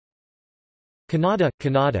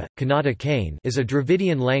Kannada Kane is a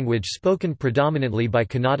Dravidian language spoken predominantly by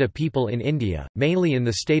Kannada people in India, mainly in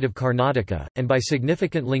the state of Karnataka, and by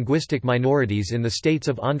significant linguistic minorities in the states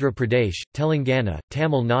of Andhra Pradesh, Telangana,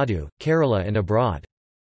 Tamil Nadu, Kerala and abroad.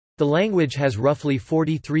 The language has roughly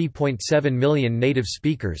 43.7 million native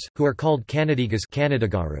speakers, who are called Kannadigas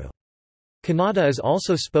Kannadagaru. Kannada is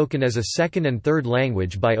also spoken as a second and third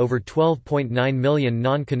language by over 12.9 million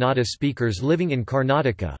non-Kannada speakers living in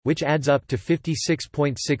Karnataka, which adds up to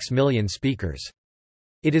 56.6 million speakers.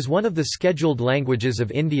 It is one of the scheduled languages of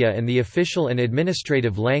India and the official and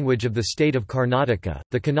administrative language of the state of Karnataka.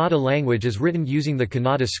 The Kannada language is written using the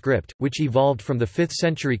Kannada script, which evolved from the 5th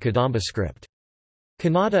century Kadamba script.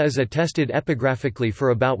 Kannada is attested epigraphically for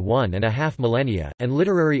about 1.5 millennia, and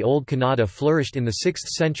literary Old Kannada flourished in the 6th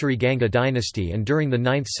century Ganga dynasty and during the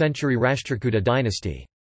 9th century Rashtrakuta dynasty.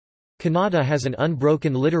 Kannada has an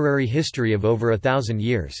unbroken literary history of over 1,000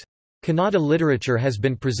 years. Kannada literature has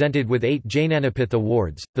been presented with 8 Jnanapith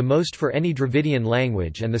Awards, the most for any Dravidian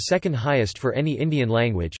language and the second highest for any Indian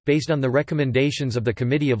language, based on the recommendations of the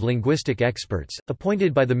Committee of Linguistic Experts,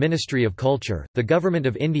 appointed by the Ministry of Culture. The Government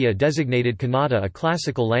of India designated Kannada a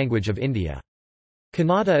classical language of India.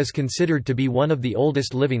 Kannada is considered to be one of the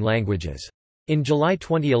oldest living languages. In July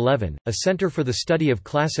 2011, a Centre for the Study of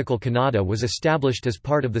Classical Kannada was established as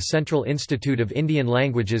part of the Central Institute of Indian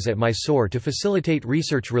Languages at Mysore to facilitate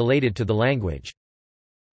research related to the language.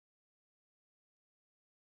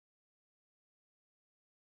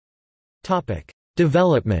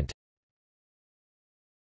 Development.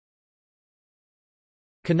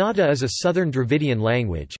 Kannada is a southern Dravidian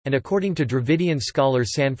language, and according to Dravidian scholar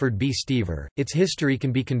Sanford B. Stever, its history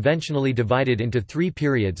can be conventionally divided into 3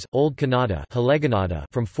 periods: Old Kannada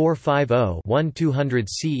from 450–1200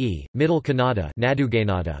 CE, Middle Kannada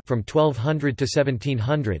from 1200 to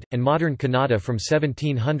 1700, and Modern Kannada from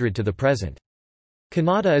 1700 to the present.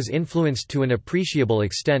 Kannada is influenced to an appreciable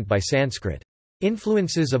extent by Sanskrit.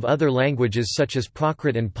 Influences of other languages such as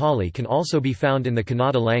Prakrit and Pali can also be found in the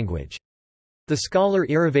Kannada language. The scholar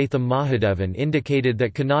Iravatham Mahadevan indicated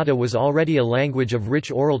that Kannada was already a language of rich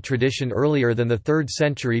oral tradition earlier than the 3rd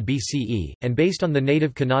century BCE, and based on the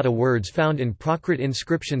native Kannada words found in Prakrit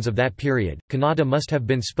inscriptions of that period, Kannada must have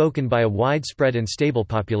been spoken by a widespread and stable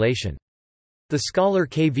population. The scholar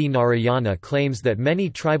K. V. Narayana claims that many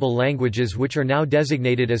tribal languages which are now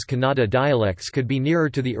designated as Kannada dialects could be nearer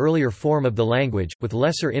to the earlier form of the language, with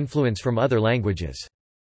lesser influence from other languages.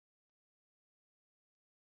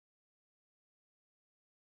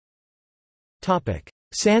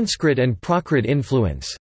 Sanskrit and Prakrit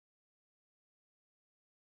influence.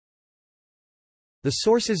 The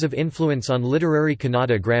sources of influence on literary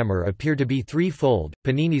Kannada grammar appear to be threefold: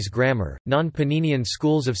 Panini's grammar, non-Paninian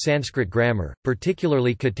schools of Sanskrit grammar,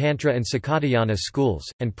 particularly Katantra and Sakatayana schools,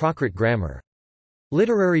 and Prakrit grammar.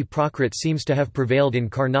 Literary Prakrit seems to have prevailed in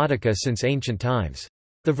Karnataka since ancient times.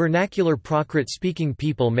 The vernacular Prakrit-speaking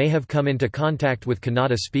people may have come into contact with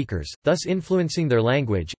Kannada speakers, thus influencing their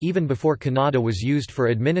language, even before Kannada was used for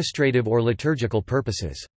administrative or liturgical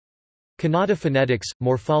purposes. Kannada phonetics,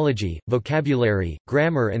 morphology, vocabulary,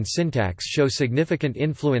 grammar and syntax show significant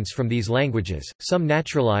influence from these languages. Some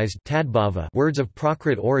naturalized tadbhava words of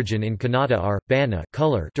Prakrit origin in Kannada are bana,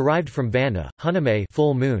 color, derived from vana; huname,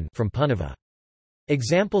 full moon, from punava.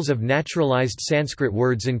 Examples of naturalized Sanskrit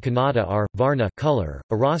words in Kannada are varna, color;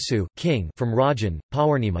 arasu, king, from rajan,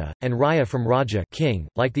 pawarnima; and raya, from raja, king.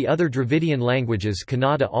 Like the other Dravidian languages,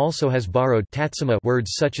 Kannada also has borrowed tatsama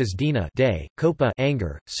words such as dina, day; kopa,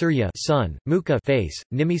 anger; surya, sun; mukha, face;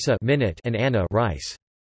 nimisa, minute; and anna, rice.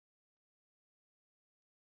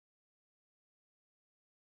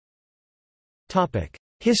 Topic: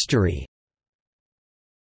 History.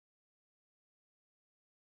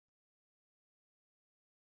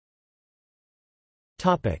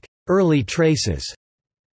 Early traces.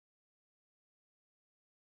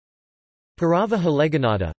 Parava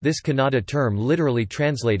Haleganada, this Kannada term literally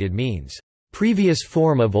translated means, "previous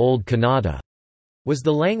form of Old Kannada", was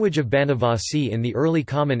the language of Banavasi in the early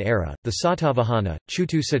Common Era, the Satavahana,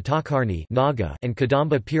 Chutu Satakarni Naga, and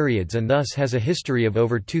Kadamba periods, and thus has a history of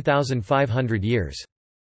over 2,500 years.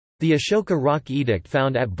 The Ashoka rock edict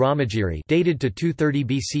found at Brahmagiri, dated to 230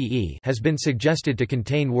 BCE, has been suggested to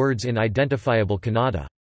contain words in identifiable Kannada.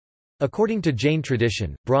 According to Jain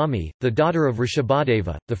tradition, Brahmi, the daughter of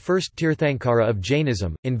Rishabhadeva, the first Tirthankara of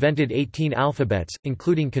Jainism, invented 18 alphabets,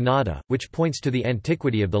 including Kannada, which points to the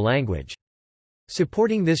antiquity of the language.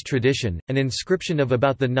 Supporting this tradition, an inscription of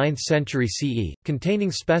about the 9th century CE,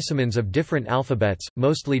 containing specimens of different alphabets,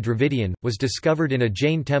 mostly Dravidian, was discovered in a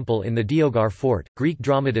Jain temple in the Deoghar fort. Greek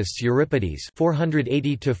dramatists Euripides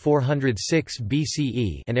 (480–406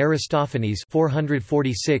 BCE) and Aristophanes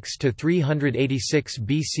 (446–386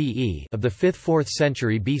 BCE) of the 5th–4th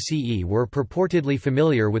century BCE were purportedly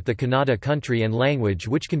familiar with the Kannada country and language,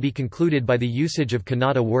 which can be concluded by the usage of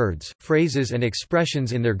Kannada words, phrases, and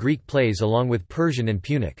expressions in their Greek plays, along with Persian and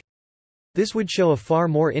Punic. This would show a far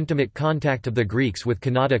more intimate contact of the Greeks with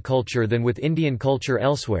Kannada culture than with Indian culture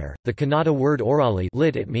elsewhere. The Kannada word orali,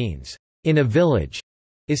 lit it means in a village,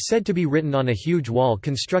 is said to be written on a huge wall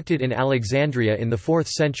constructed in Alexandria in the 4th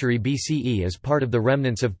century BCE as part of the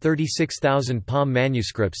remnants of 36,000 palm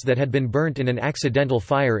manuscripts that had been burnt in an accidental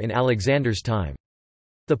fire in Alexander's time.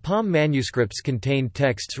 The palm manuscripts contained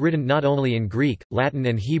texts written not only in Greek, Latin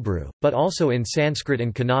and Hebrew, but also in Sanskrit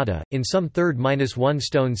and Kannada. In some 3rd–1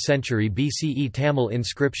 stone century BCE Tamil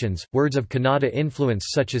inscriptions, words of Kannada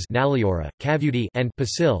influence such as Nalliora, Kavudi, and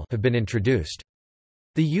Pasil have been introduced.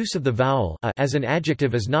 The use of the vowel a as an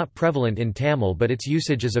adjective is not prevalent in Tamil, but its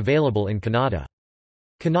usage is available in Kannada.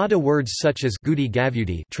 Kannada words such as Gudi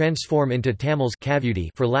Gavudi transform into Tamil's Kavudi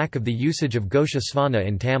for lack of the usage of Gosha Svana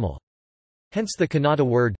in Tamil. Hence the Kannada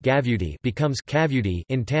word Gavudi becomes Kavudi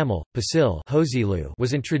in Tamil. Pasil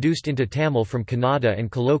was introduced into Tamil from Kannada,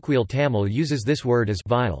 and colloquial Tamil uses this word as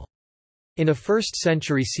vile. In a 1st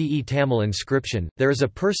century CE Tamil inscription, there is a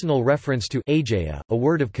personal reference to Ajaya, a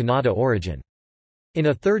word of Kannada origin. In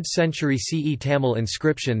a 3rd century CE Tamil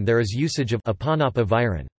inscription there is usage of Apanapa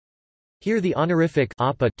Viran. Here the honorific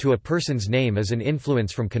Appa to a person's name is an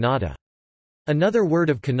influence from Kannada. Another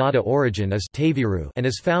word of Kannada origin is Taviru and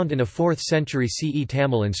is found in a 4th century CE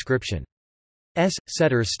Tamil inscription.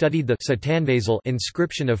 Setter studied the Satanvasal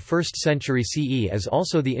inscription of 1st century CE as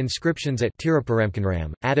also the inscriptions at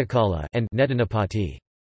Tiruparamkanram, Adakala, and Nedanapati.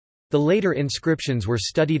 The later inscriptions were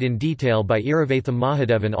studied in detail by Iravatham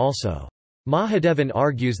Mahadevan also. Mahadevan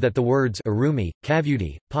argues that the words Arumi,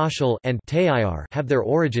 Kavudi, Pashal, and Tayar have their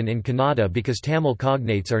origin in Kannada because Tamil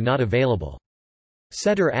cognates are not available.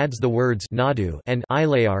 Setter adds the words Nadu and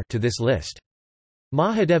Ilayar to this list.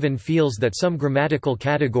 Mahadevan feels that some grammatical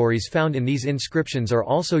categories found in these inscriptions are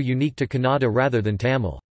also unique to Kannada rather than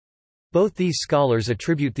Tamil. Both these scholars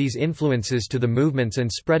attribute these influences to the movements and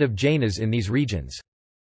spread of Jainas in these regions.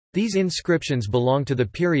 These inscriptions belong to the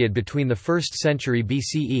period between the 1st century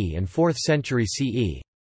BCE and 4th century CE.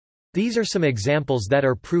 These are some examples that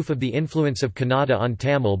are proof of the influence of Kannada on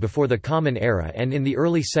Tamil before the Common Era and in the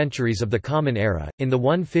early centuries of the Common Era. In the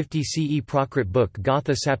 150 CE Prakrit book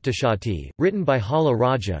Gatha Saptashati, written by Hala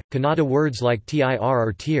Raja, Kannada words like tir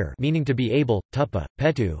or tir meaning to be able, tuppa,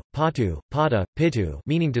 petu, patu, pada, pitu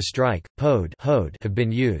meaning to strike, pod, hod have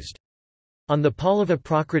been used. On the Pallava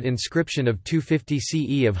Prakrit inscription of 250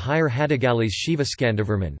 CE of Higher Hadagalli's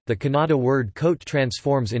Shivaskandavarman, the Kannada word coat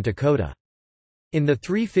transforms into kota. In the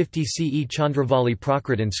 350 CE Chandravali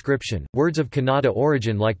Prakrit inscription, words of Kannada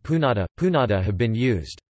origin like punada have been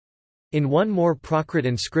used. In one more Prakrit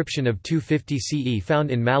inscription of 250 CE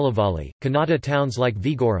found in Malavalli, Kannada towns like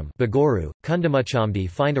Vigoram, Bagoru, Kundamachamdi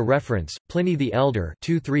find a reference. Pliny the Elder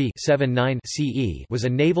 2379 CE was a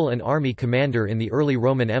naval and army commander in the early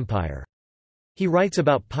Roman Empire. He writes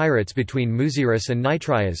about pirates between Muziris and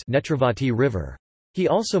Nitrias Netravati River. He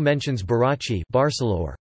also mentions Barachi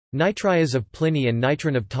Barcelore. Nitrias of Pliny and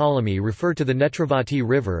Nitron of Ptolemy refer to the Netravati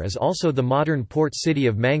River as also the modern port city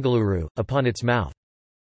of Mangaluru, upon its mouth.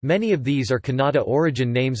 Many of these are Kannada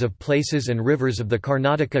origin names of places and rivers of the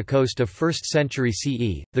Karnataka coast of 1st century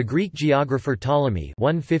CE. The Greek geographer Ptolemy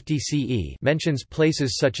 150 CE mentions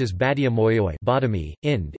places such as Badia Moyoi Badami,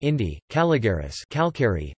 Indi, Caligaris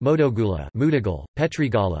Kalkari, Modogula Mudagal,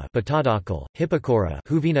 Petrigala Patadakal, Hippocora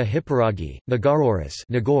Huvina Hipparagi, Nagaroris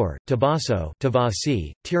Nagor, Tabaso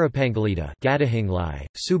Tavasi, Tirapangalita Gadahinglai,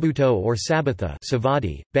 Subuto or Sabatha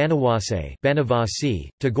Savadi, Banawase Banavasi,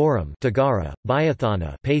 Tagoram Tagara,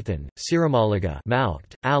 Bayathana Pathan, Siramalaga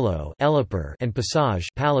Malkt, Alo Elipur, and Passage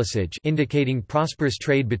Palisage indicating prosperous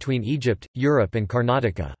trade between Egypt, Europe and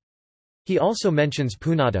Karnataka. He also mentions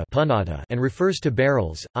Punada and refers to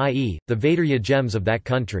beryls, i.e., the Vaidurya gems of that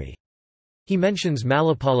country. He mentions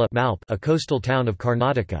Malapala a coastal town of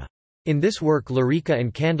Karnataka. In this work Larika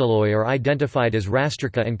and Kandaloi are identified as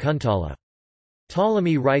Rastrika and Kuntala.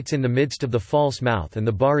 Ptolemy writes in the midst of the false mouth and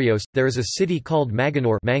the barrios, there is a city called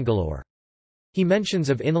Mangalore. He mentions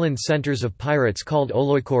of inland centers of pirates called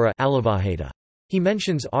Oloikora Alavaheda. He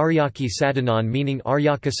mentions Aryaki Sadanan meaning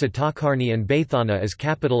Aryaka Satakarni and Baithana as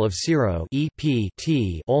capital of Siro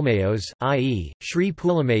Olmeos, i.e., Sri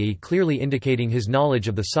Pulamai clearly indicating his knowledge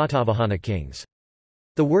of the Satavahana kings.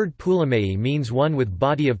 The word Pulamai means one with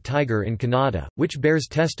body of tiger in Kannada, which bears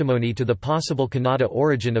testimony to the possible Kannada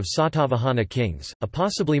origin of Satavahana kings. A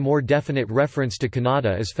possibly more definite reference to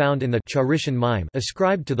Kannada is found in the Charishan mime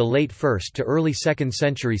ascribed to the late 1st to early 2nd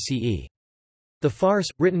century CE. The farce,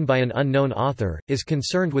 written by an unknown author, is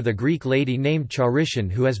concerned with a Greek lady named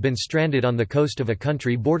Charishan who has been stranded on the coast of a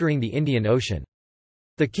country bordering the Indian Ocean.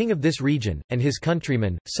 The king of this region, and his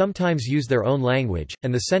countrymen, sometimes use their own language,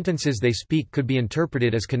 and the sentences they speak could be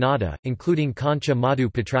interpreted as Kannada, including Kancha Madhu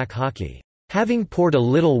Patrak Haki, having poured a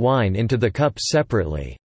little wine into the cups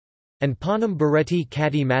separately, and Panam Bareti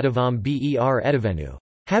Kati Madavam Ber Edavenu,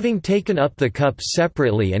 having taken up the cups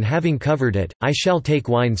separately and having covered it, I shall take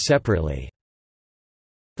wine separately.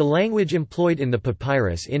 The language employed in the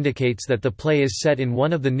papyrus indicates that the play is set in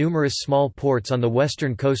one of the numerous small ports on the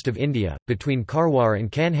western coast of India, between Karwar and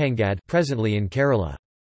Kanhangad, presently in Kerala.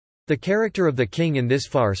 The character of the king in this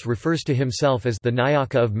farce refers to himself as the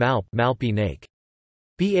Nayaka of Malp Malpi Naik.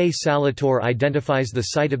 B. A. Salator identifies the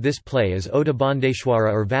site of this play as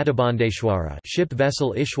Odabandeshwara or Vadabandeshwara, ship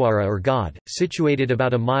vessel Ishwara or god, situated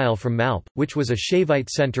about a mile from Malp, which was a Shaivite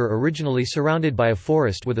centre originally surrounded by a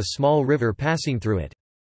forest with a small river passing through it.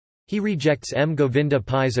 He rejects M. Govinda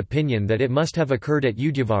Pai's opinion that it must have occurred at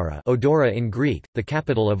Udayavara Odora in Greek, the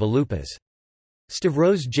capital of Alupas.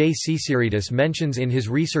 Stavros J. Cesiridis mentions in his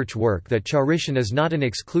research work that Charishan is not an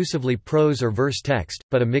exclusively prose or verse text,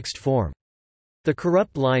 but a mixed form. The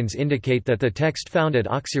corrupt lines indicate that the text found at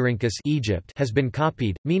Oxyrhynchus Egypt has been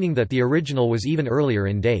copied, meaning that the original was even earlier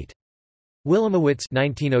in date. Wilamowitz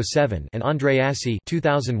 1907 and Andreassi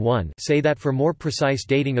 2001 say that for more precise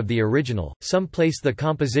dating of the original, some place the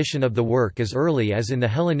composition of the work as early as in the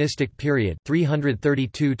Hellenistic period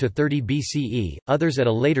 332 to 30 BCE, others at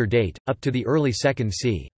a later date, up to the early 2nd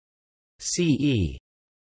CE.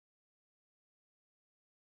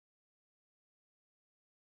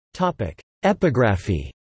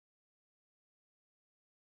 Epigraphy.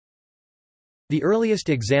 The earliest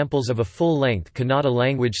examples of a full-length Kannada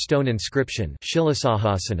language stone inscription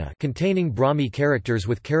containing Brahmi characters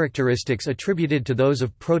with characteristics attributed to those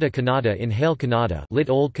of Proto-Kannada in Hale Kannada lit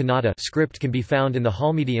Old Kannada script can be found in the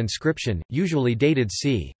Halmidi inscription, usually dated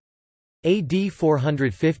c. AD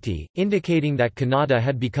 450, indicating that Kannada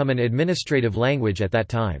had become an administrative language at that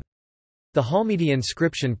time. The Halmidi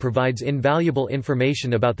inscription provides invaluable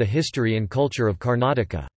information about the history and culture of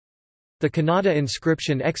Karnataka. The Kannada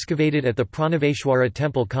inscription excavated at the Pranaveshwara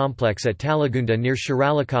temple complex at Talagunda near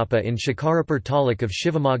Shiralakappa in Shikarapur taluk of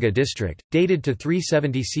Shivamogga district, dated to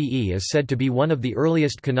 370 CE is said to be one of the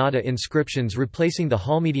earliest Kannada inscriptions replacing the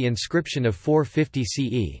Halmidi inscription of 450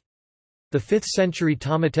 CE. The 5th century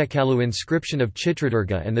Tamatekalu inscription of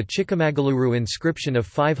Chitradurga and the Chikamagaluru inscription of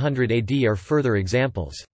 500 AD are further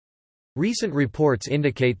examples. Recent reports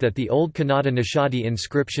indicate that the Old Kannada Nishadi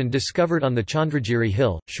inscription discovered on the Chandragiri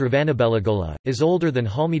hill, Shravanabelagola, is older than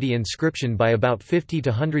Halmidi inscription by about 50 to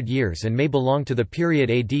 100 years and may belong to the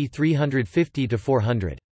period AD 350 to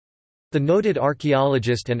 400. The noted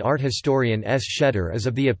archaeologist and art historian S. Shetter is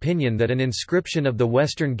of the opinion that an inscription of the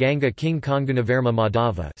western Ganga king Kongunavarma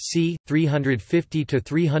Madhava c.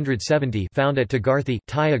 350–370 found at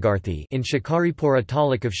Tagarthi in Shikaripura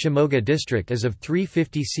taluk of Shimoga district is of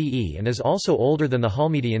 350 CE and is also older than the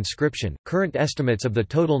Halmidi inscription. Current estimates of the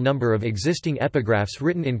total number of existing epigraphs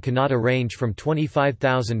written in Kannada range from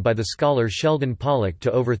 25,000 by the scholar Sheldon Pollock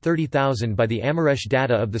to over 30,000 by the Amaresh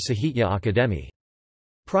data of the Sahitya Akademi.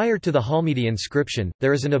 Prior to the Halmidi inscription,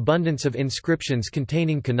 there is an abundance of inscriptions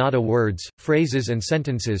containing Kannada words, phrases and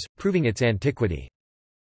sentences, proving its antiquity.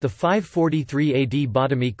 The 543 AD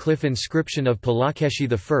Badami cliff inscription of Pulakeshi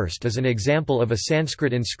I is an example of a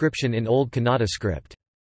Sanskrit inscription in Old Kannada script.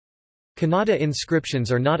 Kannada inscriptions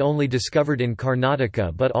are not only discovered in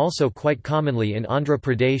Karnataka but also quite commonly in Andhra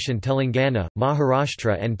Pradesh and Telangana,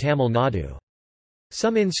 Maharashtra and Tamil Nadu.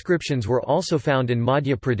 Some inscriptions were also found in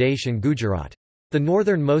Madhya Pradesh and Gujarat. The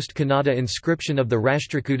northernmost Kannada inscription of the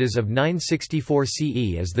Rashtrakutas of 964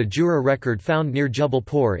 CE is the Jura record found near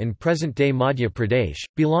Jabalpur in present-day Madhya Pradesh,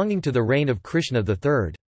 belonging to the reign of Krishna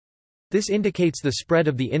III. This indicates the spread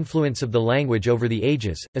of the influence of the language over the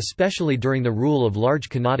ages, especially during the rule of large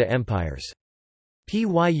Kannada empires.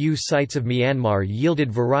 Pyu sites of Myanmar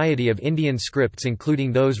yielded variety of Indian scripts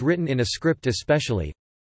including those written in a script especially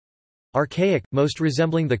archaic, most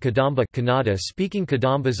resembling the Kadamba Kannada-speaking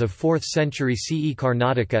Kadambas of 4th century CE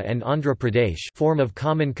Karnataka and Andhra Pradesh form of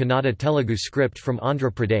common Kannada Telugu script from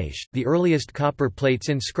Andhra Pradesh. The earliest copper plates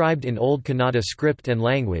inscribed in Old Kannada script and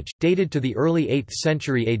language, dated to the early 8th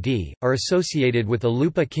century AD, are associated with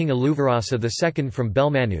Alupa King Aluvarasa II from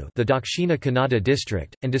Belmanu, the Dakshina Kannada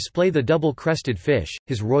district, and display the double-crested fish,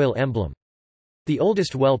 his royal emblem. The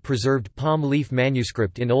oldest well-preserved palm leaf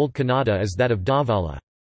manuscript in Old Kannada is that of Davala.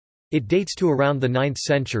 It dates to around the 9th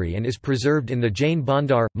century and is preserved in the Jain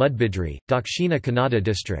Bandar, Mudbidri, Dakshina Kannada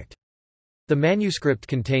district. The manuscript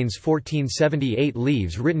contains 1478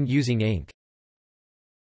 leaves written using ink.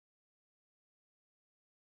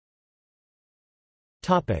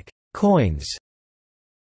 Coins.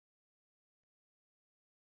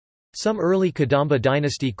 Some early Kadamba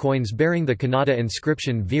dynasty coins bearing the Kannada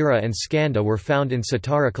inscription Veera and Skanda were found in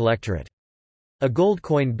Satara Collectorate. A gold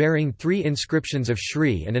coin bearing 3 inscriptions of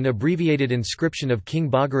Shri and an abbreviated inscription of King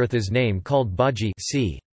Bhagiratha's name called Baji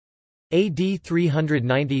c. AD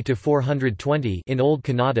 390–420 in Old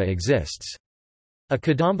Kannada exists. A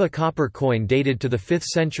Kadamba copper coin dated to the 5th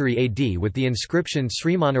century AD with the inscription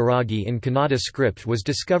Srimanaragi in Kannada script was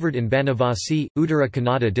discovered in Banavasi, Uttara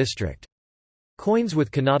Kannada district. Coins with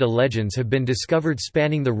Kannada legends have been discovered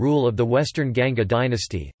spanning the rule of the Western Ganga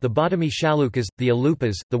dynasty, the Badami Chalukyas, the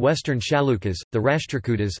Alupas, the Western Chalukyas, the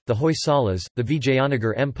Rashtrakutas, the Hoysalas, the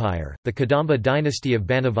Vijayanagar Empire, the Kadamba dynasty of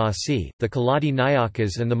Banavasi, the Kaladi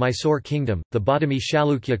Nayakas and the Mysore kingdom, the Badami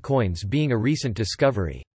Chalukya coins being a recent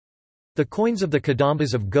discovery. The coins of the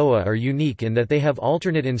Kadambas of Goa are unique in that they have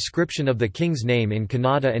alternate inscription of the king's name in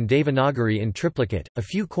Kannada and Devanagari in triplicate. A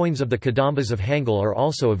few coins of the Kadambas of Hangal are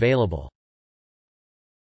also available.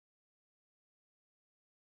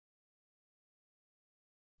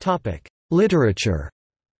 Literature.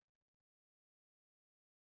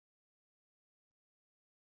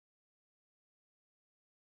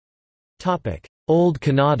 Old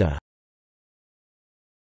Kannada.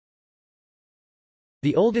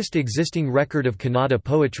 The oldest existing record of Kannada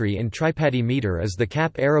poetry in Tripadi meter is the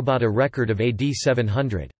Kap Arabata record of AD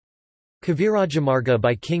 700. Kavirajamarga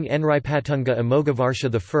by King Enripatunga Amogavarsha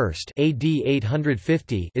I AD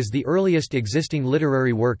 850 is the earliest existing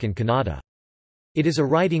literary work in Kannada. It is a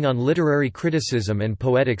writing on literary criticism and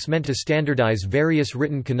poetics meant to standardize various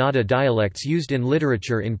written Kannada dialects used in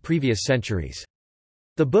literature in previous centuries.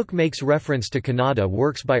 The book makes reference to Kannada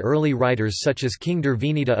works by early writers such as King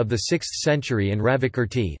Durvinita of the 6th century and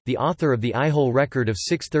Ravikirti, the author of the Aihole record of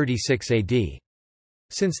 636 AD.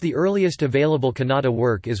 Since the earliest available Kannada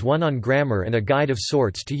work is one on grammar and a guide of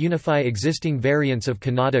sorts to unify existing variants of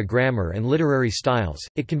Kannada grammar and literary styles,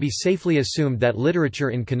 it can be safely assumed that literature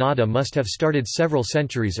in Kannada must have started several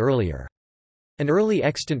centuries earlier. An early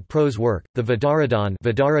extant prose work, the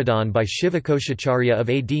Vidaradhan by Shivakoshacharya of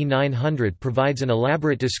AD 900 provides an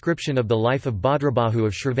elaborate description of the life of Bhadrabahu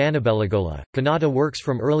of Shravanabelagola. Kannada works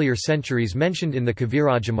from earlier centuries mentioned in the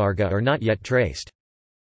Kavirajamarga are not yet traced.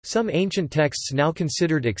 Some ancient texts now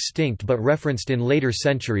considered extinct but referenced in later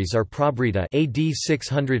centuries are Prabrita AD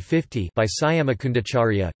 650 by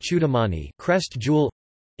Syamakundacharya, Chudamani Crest Jewel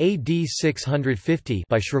AD 650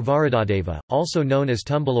 by Shravaradadeva, also known as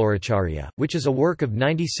Tumbaloracharya, which is a work of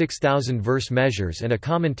 96,000 verse measures and a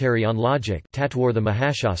commentary on logic Tatwar the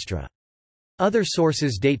Mahashastra. Other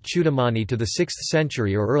sources date Chudamani to the 6th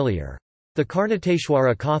century or earlier. The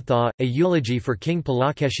Karnateshwara Katha, a eulogy for King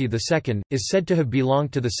Pulakeshi II, is said to have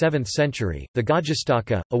belonged to the 7th century. The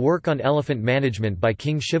Gajastaka, a work on elephant management by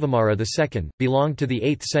King Shivamara II, belonged to the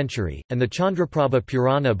 8th century, and the Chandraprabha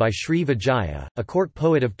Purana by Sri Vijaya, a court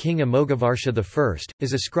poet of King Amogavarsha I,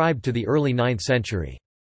 is ascribed to the early 9th century.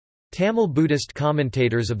 Tamil Buddhist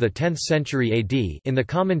commentators of the 10th century AD in the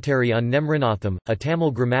commentary on Nemranatham, a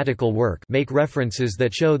Tamil grammatical work, make references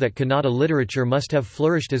that show that Kannada literature must have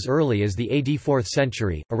flourished as early as the AD 4th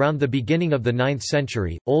century. Around the beginning of the 9th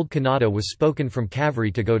century, Old Kannada was spoken from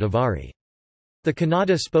Kaveri to Godavari. The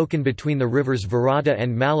Kannada spoken between the rivers Varada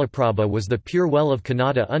and Malaprabha was the pure well of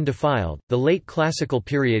Kannada undefiled. The late classical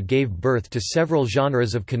period gave birth to several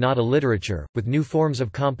genres of Kannada literature, with new forms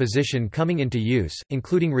of composition coming into use,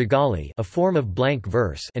 including Rigali, a form of blank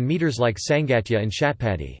verse, and meters like Sangatya and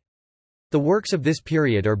Shatpadi. The works of this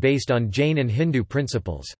period are based on Jain and Hindu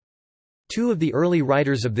principles. Two of the early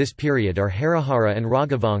writers of this period are Harihara and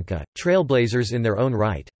Raghavanka, trailblazers in their own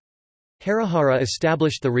right. Harihara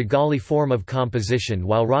established the Rigali form of composition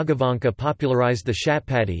while Raghavanka popularized the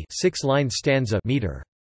Shatpadi 6-line stanza meter.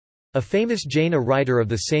 A famous Jaina writer of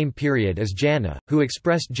the same period is Jana, who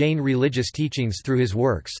expressed Jain religious teachings through his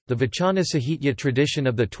works. The Vachana Sahitya tradition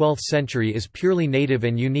of the 12th century is purely native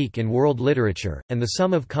and unique in world literature, and the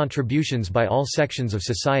sum of contributions by all sections of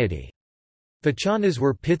society. Vachanas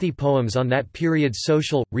were pithy poems on that period's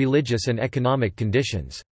social, religious and economic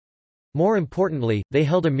conditions. More importantly, they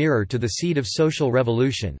held a mirror to the seed of social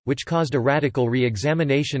revolution, which caused a radical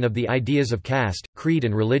re-examination of the ideas of caste, creed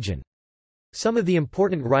and religion. Some of the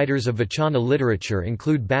important writers of Vachana literature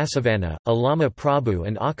include Basavana, Allama Prabhu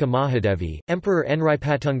and Akka Mahadevi. Emperor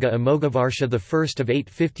Enripatunga Amogavarsha I of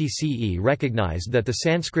 850 CE recognized that the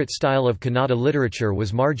Sanskrit style of Kannada literature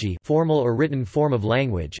was margi, formal or written form of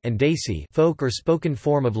language, and desi, folk or spoken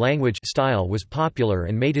form of language style was popular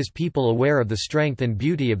and made his people aware of the strength and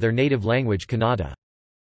beauty of their native language Kannada.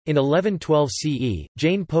 In 1112 CE,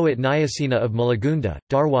 Jain poet Nyasena of Malagunda,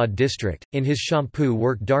 Dharwad district, in his shampoo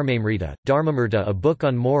work Dharmamrita, Dharmamrita, a book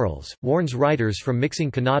on morals, warns writers from mixing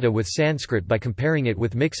Kannada with Sanskrit by comparing it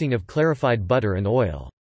with mixing of clarified butter and oil.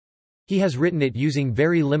 He has written it using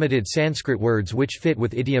very limited Sanskrit words which fit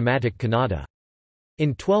with idiomatic Kannada.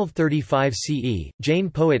 In 1235 CE, Jain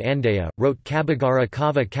poet Andeya, wrote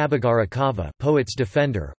Kabagara Kava Poet's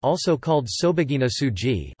Defender, also called Sobhagina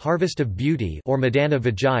Suji Harvest of Beauty or Madana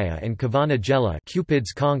Vijaya and Kavana Jela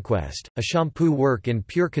Cupid's Conquest, a shampoo work in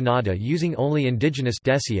pure Kannada using only indigenous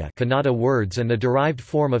Kannada words and the derived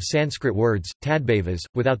form of Sanskrit words, tadbhavas,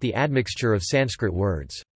 without the admixture of Sanskrit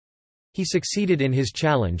words. He succeeded in his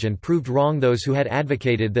challenge and proved wrong those who had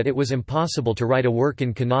advocated that it was impossible to write a work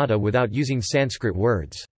in Kannada without using Sanskrit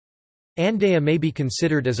words. Andeya may be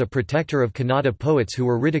considered as a protector of Kannada poets who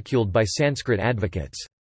were ridiculed by Sanskrit advocates.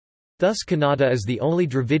 Thus Kannada is the only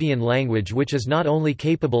Dravidian language which is not only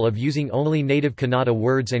capable of using only native Kannada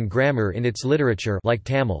words and grammar in its literature like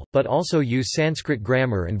Tamil, but also use Sanskrit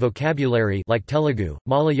grammar and vocabulary like Telugu,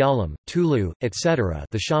 Malayalam, Tulu, etc.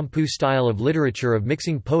 The shampoo style of literature of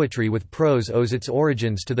mixing poetry with prose owes its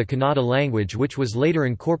origins to the Kannada language which was later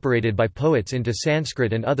incorporated by poets into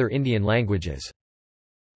Sanskrit and other Indian languages.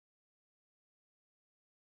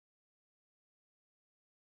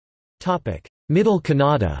 Middle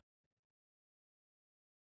Kannada.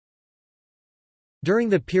 During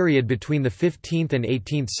the period between the 15th and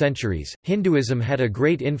 18th centuries, Hinduism had a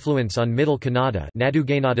great influence on Middle Kannada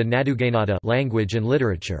language and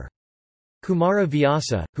literature. Kumara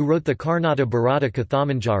Vyasa, who wrote the Karnata Bharata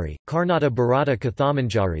Kathamanjari,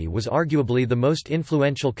 was arguably the most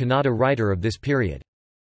influential Kannada writer of this period.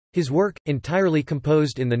 His work, entirely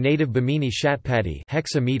composed in the native Bhamini Shatpadi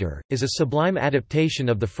hexameter, is a sublime adaptation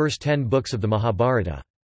of the first 10 books of the Mahabharata.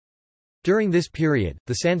 During this period,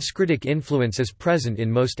 the Sanskritic influence is present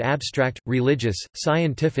in most abstract, religious,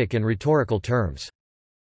 scientific and rhetorical terms.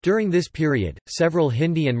 During this period, several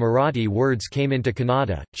Hindi and Marathi words came into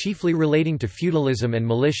Kannada, chiefly relating to feudalism and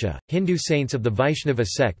militia. Hindu saints of the Vaishnava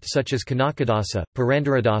sect such as Kanakadasa,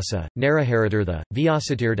 Purandaradasa, Naraharitirtha,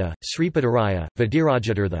 Vyasatirtha, Sripadaraya,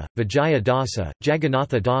 Vidirajatirtha, Vijaya Dasa,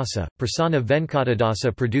 Jagannatha Dasa, Prasanna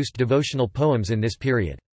Venkatadasa produced devotional poems in this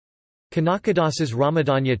period. Kanakadasa's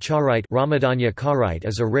Ramadanya Charite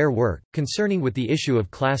is a rare work, concerning with the issue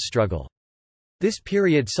of class struggle. This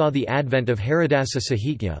period saw the advent of Haridasa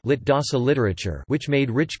Sahitya lit Dasa literature, which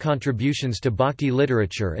made rich contributions to Bhakti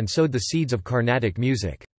literature and sowed the seeds of Carnatic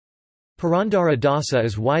music. Purandara Dasa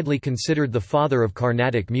is widely considered the father of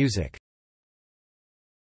Carnatic music.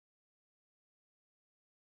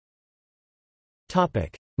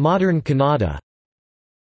 Modern Kannada.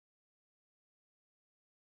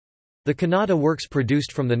 The Kannada works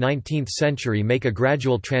produced from the 19th century make a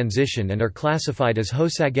gradual transition and are classified as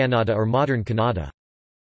Hosagannada or Modern Kannada.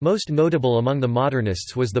 Most notable among the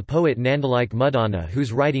modernists was the poet Nandalike Muddana,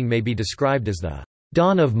 whose writing may be described as the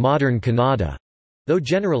dawn of Modern Kannada, though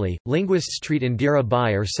generally, linguists treat Indira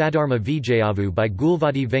Bai or Sadharma Vijayavu by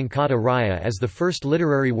Gulvadi Venkata Raya as the first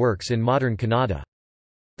literary works in Modern Kannada.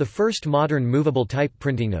 The first modern movable type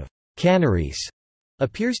printing of Canaries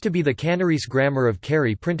appears to be the Canaries Grammar of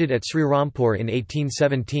Cary printed at Srirampur in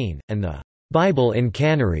 1817, and the Bible in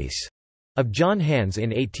Canaries of John Hands in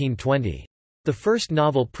 1820. The first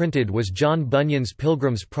novel printed was John Bunyan's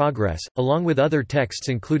Pilgrim's Progress, along with other texts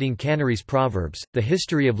including Canaries Proverbs, The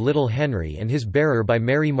History of Little Henry and His Bearer by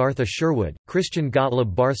Mary Martha Sherwood, Christian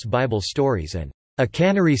Gottlob Barth's Bible Stories and A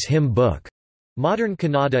Canaries Hymn Book. Modern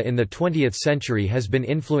Kannada in the 20th century has been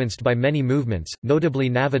influenced by many movements, notably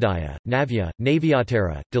Navodaya, Navya,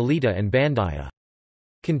 Navyatara, Dalita and Bandaya.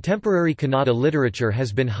 Contemporary Kannada literature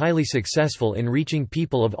has been highly successful in reaching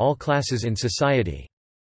people of all classes in society.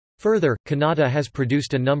 Further, Kannada has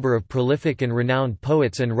produced a number of prolific and renowned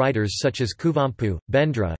poets and writers such as Kuvempu,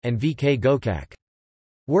 Bendre, and V. K. Gokak.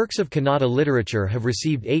 Works of Kannada literature have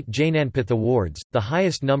received 8 Jnanpith Awards, the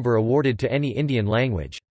highest number awarded to any Indian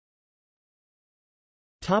language.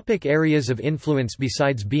 Areas of influence.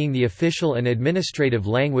 Besides being the official and administrative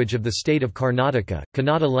language of the state of Karnataka,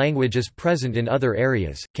 Kannada language is present in other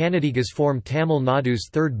areas. Kannadigas form Tamil Nadu's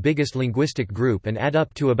third biggest linguistic group and add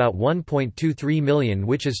up to about 1.23 million,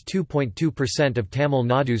 which is 2.2% of Tamil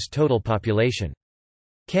Nadu's total population.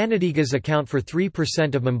 Kannadigas account for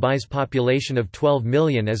 3% of Mumbai's population of 12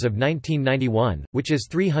 million as of 1991, which is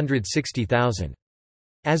 360,000.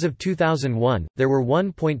 As of 2001, there were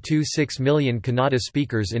 1.26 million Kannada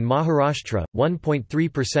speakers in Maharashtra,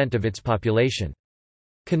 1.3% of its population.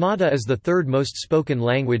 Kannada is the third most spoken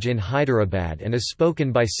language in Hyderabad and is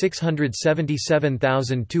spoken by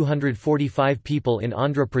 677,245 people in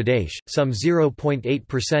Andhra Pradesh, some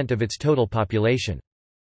 0.8% of its total population.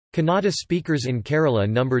 Kannada speakers in Kerala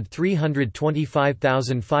numbered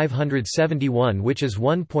 325,571, which is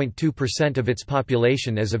 1.2% of its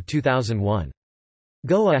population as of 2001.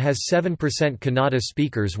 Goa has 7% Kannada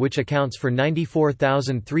speakers, which accounts for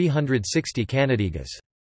 94,360 Kannadigas.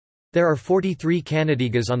 There are 43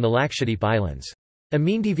 Kannadigas on the Lakshadweep Islands.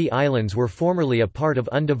 Amindivi Islands were formerly a part of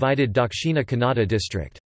undivided Dakshina Kannada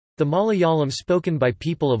district. The Malayalam spoken by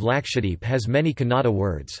people of Lakshadweep has many Kannada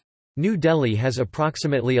words. New Delhi has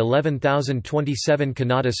approximately 11,027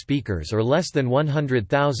 Kannada speakers, or less than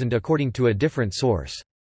 100,000 according to a different source.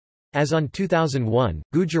 As on 2001,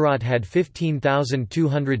 Gujarat had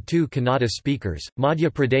 15,202 Kannada speakers, Madhya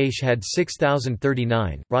Pradesh had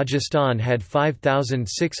 6,039, Rajasthan had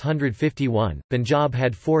 5,651, Punjab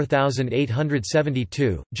had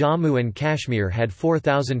 4,872, Jammu and Kashmir had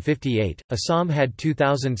 4,058, Assam had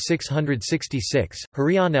 2,666,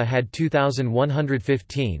 Haryana had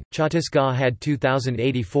 2,115, Chhattisgarh had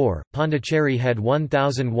 2,084, Pondicherry had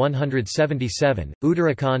 1,177,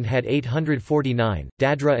 Uttarakhand had 849,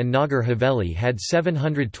 Dadra and Nagar Haveli had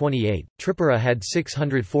 728, Tripura had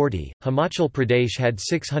 640, Himachal Pradesh had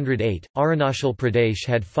 608, Arunachal Pradesh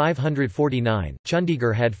had 549,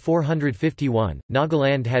 Chandigarh had 451,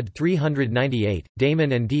 Nagaland had 398,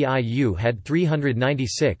 Daman and Diu had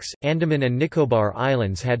 396, Andaman and Nicobar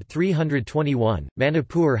Islands had 321,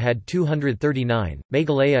 Manipur had 239,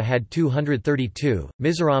 Meghalaya had 232,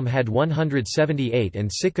 Mizoram had 178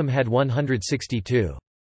 and Sikkim had 162.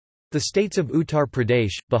 The states of Uttar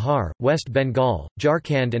Pradesh, Bihar, West Bengal,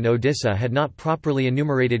 Jharkhand and Odisha had not properly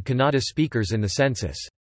enumerated Kannada speakers in the census.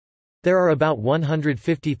 There are about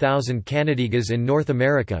 150,000 Kannadigas in North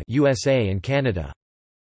America, USA and Canada.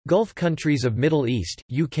 Gulf countries of Middle East,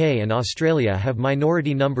 UK and Australia have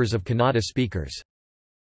minority numbers of Kannada speakers.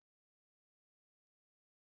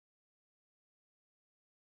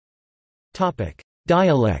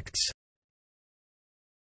 Dialects.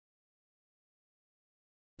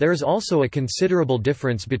 There is also a considerable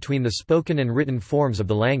difference between the spoken and written forms of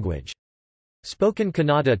the language. Spoken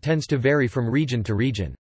Kannada tends to vary from region to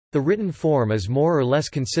region. The written form is more or less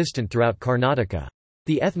consistent throughout Karnataka.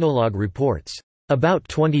 The Ethnologue reports, "about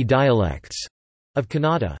 20 dialects" of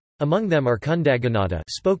Kannada. Among them are Kundagannada,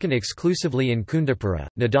 spoken exclusively in Kundapura;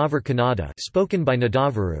 Nadavar Kannada, spoken by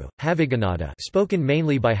Nadavaru; Havigannada, spoken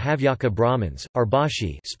mainly by Havyaka Brahmins;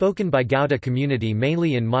 Arbashi, spoken by Gauda community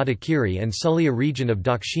mainly in Madikeri and Sulliya region of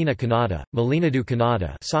Dakshina Kannada; Malenadu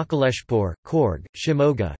Kannada, Sakaleshpur, Coorg,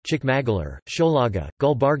 Shimoga, Chikmagalur, Sholaga,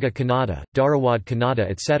 Gulbarga Kannada, Dharawad Kannada,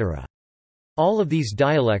 etc. All of these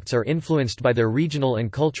dialects are influenced by their regional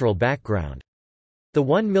and cultural background. The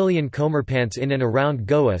 1 million Comerpants in and around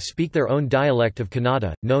Goa speak their own dialect of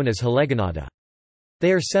Kannada, known as Haleganada.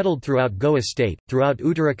 They are settled throughout Goa state, throughout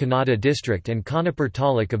Uttara Kannada district and Khanapur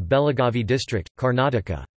taluk of Belagavi district,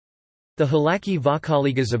 Karnataka. The Halaki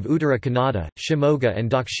Vakaligas of Uttara Kannada, Shimoga and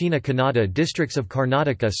Dakshina Kannada districts of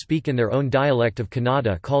Karnataka speak in their own dialect of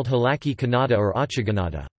Kannada called Halaki Kannada or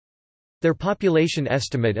Achigannada. Their population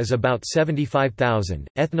estimate is about 75,000.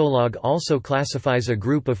 Ethnologue also classifies a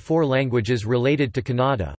group of 4 languages related to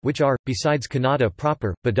Kannada, which are, besides Kannada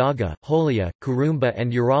proper, Badaga, Holia, Kurumba,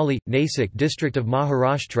 and Urali. Nasik district of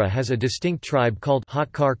Maharashtra has a distinct tribe called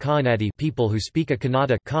Hotkar Kannadi, people who speak a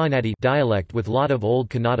Kannada dialect with lot of Old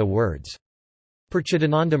Kannada words. Per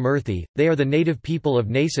Chidananda Murthy, they are the native people of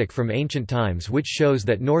Nasik from ancient times, which shows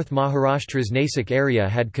that North Maharashtra's Nasik area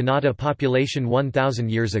had Kannada population 1,000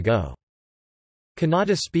 years ago.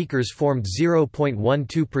 Kannada speakers formed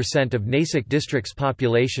 0.12% of Nasik district's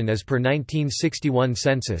population as per 1961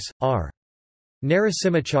 census. R.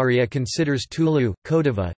 Narasimhacharya considers Tulu,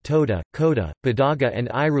 Kodava, Toda, Koda, Badaga and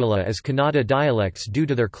Irula as Kannada dialects due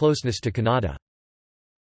to their closeness to Kannada.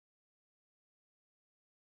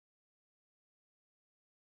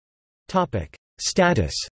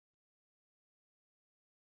 Status.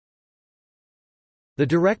 The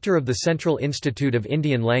director of the Central Institute of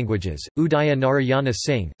Indian Languages, Udaya Narayana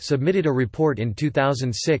Singh, submitted a report in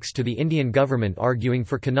 2006 to the Indian government arguing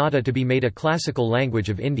for Kannada to be made a classical language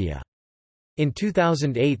of India. In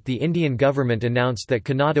 2008 the Indian government announced that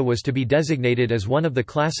Kannada was to be designated as one of the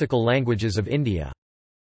classical languages of India.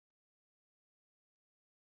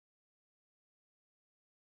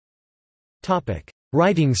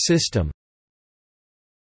 writing system.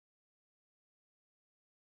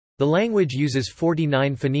 The language uses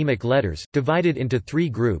 49 phonemic letters, divided into 3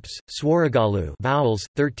 groups: Swaragalu vowels,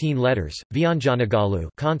 13 letters; Vyanjanagalu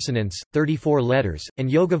consonants, 34 letters; and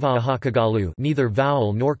Yogavahakagalu neither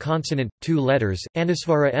vowel nor consonant, 2 letters,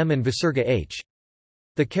 Anusvara M and Visarga H.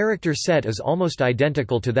 The character set is almost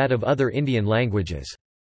identical to that of other Indian languages.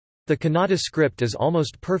 The Kannada script is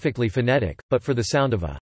almost perfectly phonetic, but for the sound of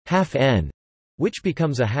a half N, which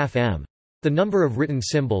becomes a half M. The number of written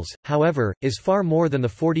symbols, however, is far more than the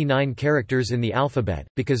 49 characters in the alphabet,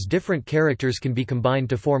 because different characters can be combined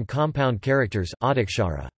to form compound characters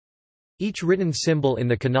adakshara. Each written symbol in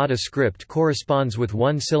the Kannada script corresponds with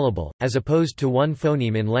one syllable, as opposed to one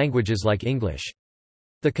phoneme in languages like English.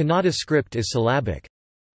 The Kannada script is syllabic.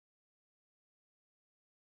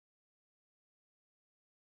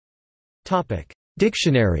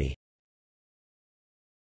 Dictionary.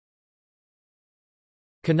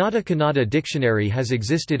 Kannada dictionary has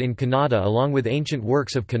existed in Kannada along with ancient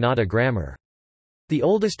works of Kannada grammar. The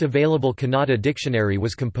oldest available Kannada dictionary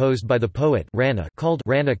was composed by the poet Ranna called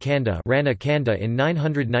Ranna Kanda in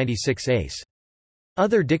 996 ACE.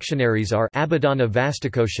 Other dictionaries are Abhidhana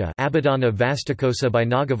Vastakosa by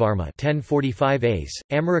Nagavarma 1045 ACE,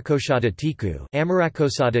 Amarakosada Tiku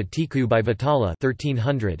by Vitala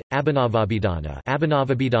 1300,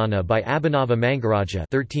 Abhinavabhidhana by Abhinava Mangaraja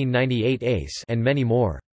 1398 ACE, and many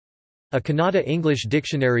more. A Kannada English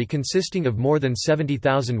dictionary consisting of more than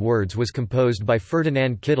 70,000 words was composed by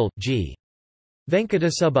Ferdinand Kittel, G.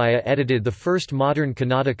 Venkatasubbiah edited the first modern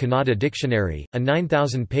Kannada dictionary, a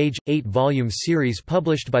 9,000-page, 8-volume series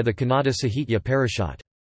published by the Kannada Sahitya Parishad.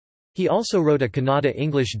 He also wrote a Kannada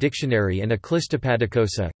English dictionary and a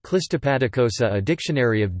Klistapadakosa, a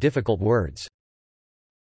dictionary of difficult words.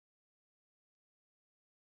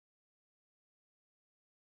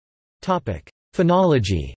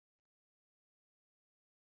 Phonology.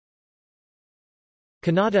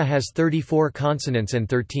 Kannada has 34 consonants and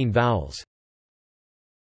 13 vowels.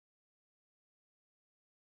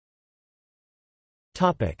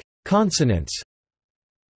 Consonants.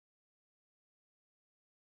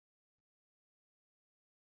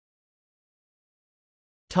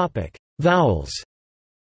 Vowels.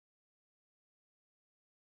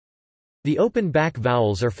 The open back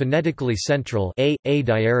vowels are phonetically central a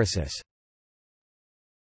diaresis.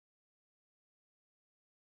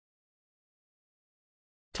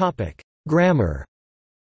 Grammar.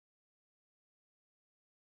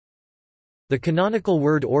 The canonical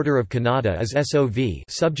word order of Kannada is SOV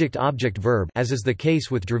subject-object-verb, as is the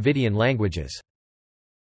case with Dravidian languages.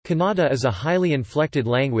 Kannada is a highly inflected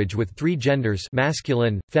language with 3 genders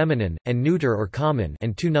masculine, feminine, and neuter or common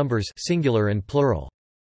and 2 numbers singular and plural.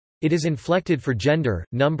 It is inflected for gender,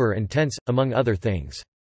 number and tense, among other things.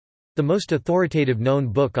 The most authoritative known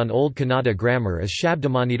book on Old Kannada grammar is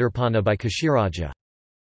Shabdamanidharpana by Kashiraja.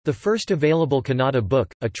 The first available Kannada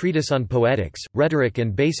book, a treatise on poetics, rhetoric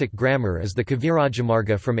and basic grammar is the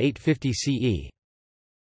Kavirajamarga from 850 CE.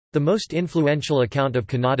 The most influential account of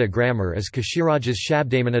Kannada grammar is Kashiraja's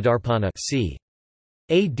Shabdamanidharpana c.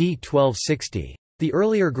 AD 1260. The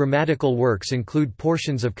earlier grammatical works include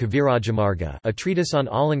portions of Kavirajamarga, a treatise on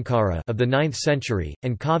Alankara of the 9th century,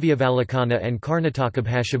 and Kavyavalokana and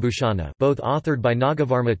Karnatakabhashabhushana, both authored by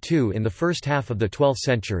Nagavarma II in the first half of the 12th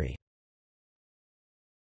century.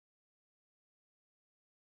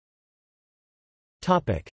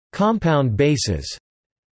 Compound bases.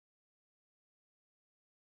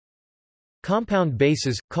 Compound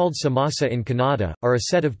bases, called samasa in Kannada, are a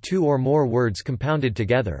set of 2 or more words compounded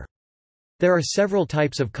together. There are several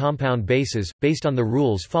types of compound bases, based on the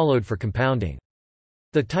rules followed for compounding.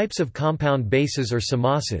 The types of compound bases are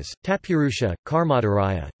samasas, Tatpurusha,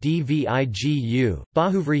 Karmataraya, Dvigu,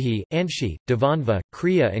 Bahuvrihi, Anshi, Dvandva,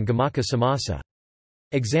 Kriya and Gamaka samasa.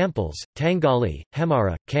 Examples, Tangali,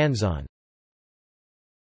 Hemara, Kanzan.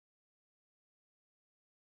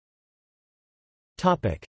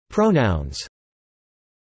 Pronouns.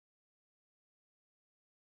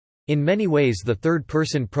 In many ways the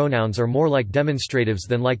third-person pronouns are more like demonstratives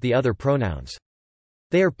than like the other pronouns.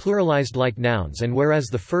 They are pluralized like nouns, and whereas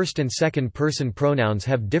the first and second-person pronouns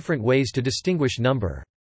have different ways to distinguish number.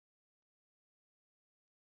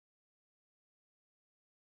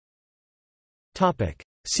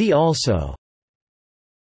 See also: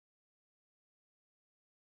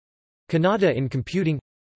 Kannada in computing,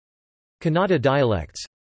 Kannada dialects,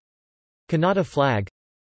 Kannada flag,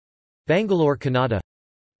 Bangalore Kannada,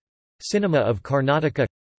 Cinema of Karnataka,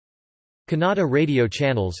 Kannada radio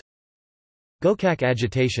channels, Gokak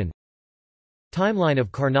agitation, Timeline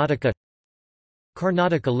of Karnataka,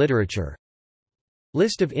 Karnataka literature,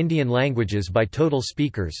 List of Indian languages by total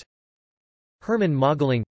speakers. Herman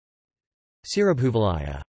Mogaling,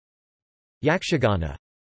 Sirabhuvalaya, Yakshagana,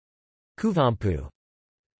 Kuvampu,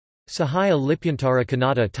 Sahaya Lipyantara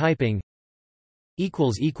Kannada typing.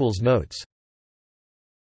 Notes